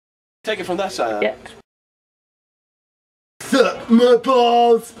Take it from that side. Yeah. Suck my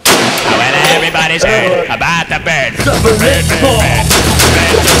balls! When everybody's heard about the bird. Suck my balls!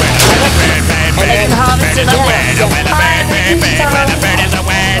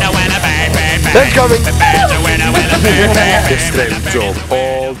 That's coming! This job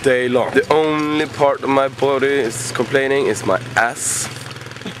all day long. The only part of my body is complaining is my ass.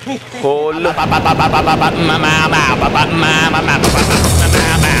 Hole.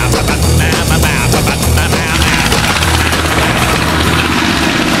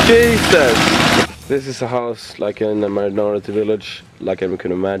 Jesus! This is a house like in a minority village, like I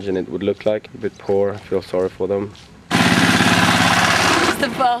can imagine it would look like. A bit poor, I feel sorry for them. It's the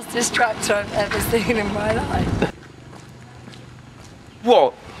fastest tractor I've ever seen in my life.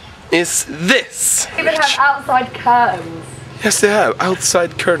 What is this? They even have outside curtains. Yes, they have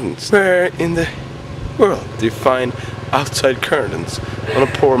outside curtains. Where in the world do you find outside curtains on a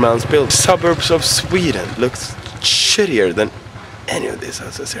poor man's building? Suburbs of Sweden looks shittier than any of these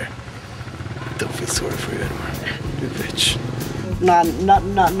houses here. I don't feel sorry for you anymore. You bitch.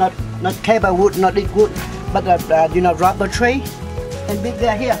 Not cable wood, not it wood, but you know, rubber tree. And big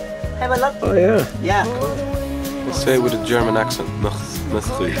there here. Have a look. Oh yeah. Yeah. Let's say it with a German accent.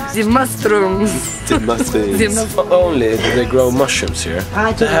 The mushrooms. The mushrooms. Not only do they grow mushrooms here,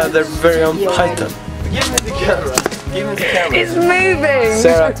 they have their very own python. Give me the camera. Give me the camera. It's moving.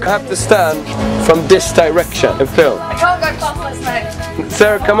 Sarah, I have to stand from this direction and film. I can't go past this, mate.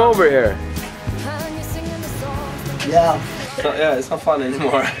 Sarah, come over here. Yeah. Yeah, it's not fun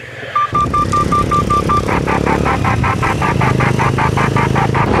anymore.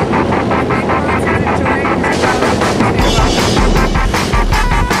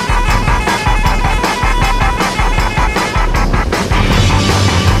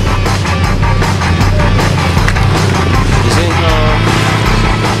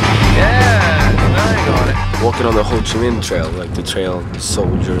 Walking on the Ho Chi Minh Trail, like the trail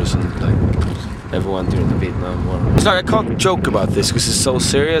soldiers and like everyone during the Vietnam War. It's like I can't joke about this because it's so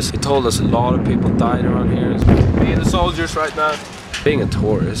serious. He told us a lot of people died around here. Me and the soldiers right now. Being a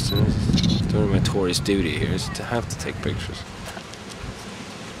tourist, doing my tourist duty here is to have to take pictures.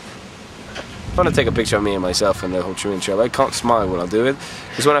 I want to take a picture of me and myself on the Ho Chi Minh Trail. I can't smile when I do it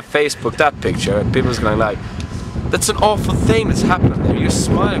because when I Facebook that picture, people's going like, "That's an awful thing that's happening there. You're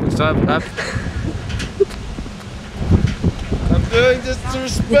smiling." So I'm doing this to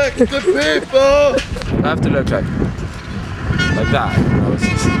respect the people. I have to look like that.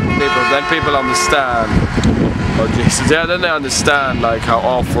 Then people understand. Oh Jesus! Yeah, then they understand like how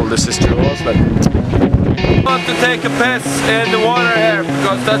awful this history was. But I want to take a piss in the water here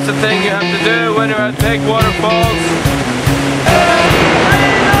because that's the thing you have to do when you're at big waterfalls.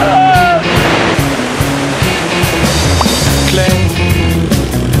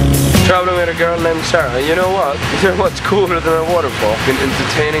 Traveling with a girl named Sarah. You know what? You know what's cooler than a waterfall? Been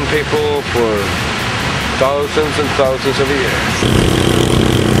entertaining people for thousands and thousands of years.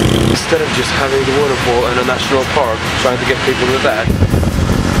 Instead of just having the waterfall in a national park, trying to get people to that,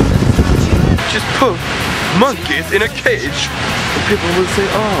 just put monkeys in a cage, and people will say,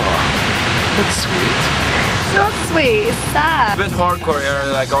 "Oh, that's sweet." It's not sweet, it's sad. A bit hardcore here,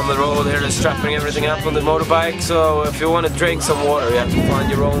 like on the road here, they're strapping everything up on the motorbike. So if you want to drink some water, you have to find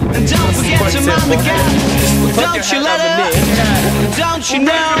your own way. Don't forget to mind the gap. Don't you let her up. Don't you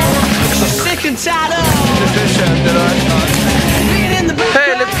know she's sick and tired of being in the back.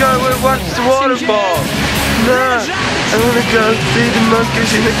 Hey, let's go and watch the waterfall. Nah, I want to go see the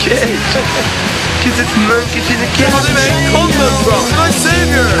monkeys in the cage. Cause it's monkeys in the cage. Where do they make condoms from? It's my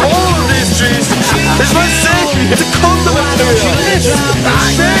savior. All of these trees. It's my savior. It's a condom material. It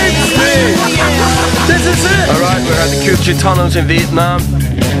saves me. This is it. Alright, we're at the Coochie tunnels in Vietnam.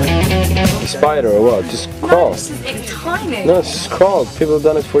 A spider or what? Just crawl. It's tiny. No, it's just crawl. People have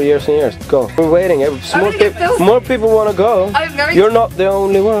done it for years and years. Go. We're waiting. More people want to go. You're not the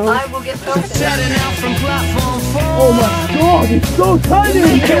only one. I will get filmed. Oh my God, it's so tiny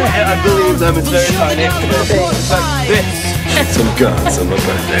in here. I believe them. It's very tiny. It's like this. Some guns on my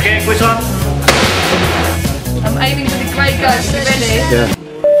birthday. Okay, which one? I'm aiming for the great guys. Ready? Yeah.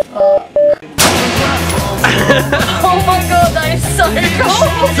 Oh my God, that is so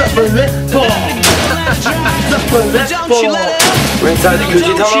cool. We're inside the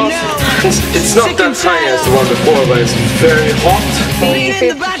Coochie tunnels. It's not that tiny as the one before, but it's very hot.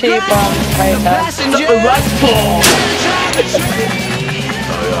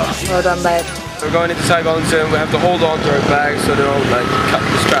 Well done, babe. We're going into Saigon soon. We have to hold on to our bags so they don't like cut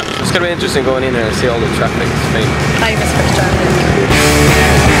the straps. It's gonna be interesting going in here and see all the traffic. Famous Christian.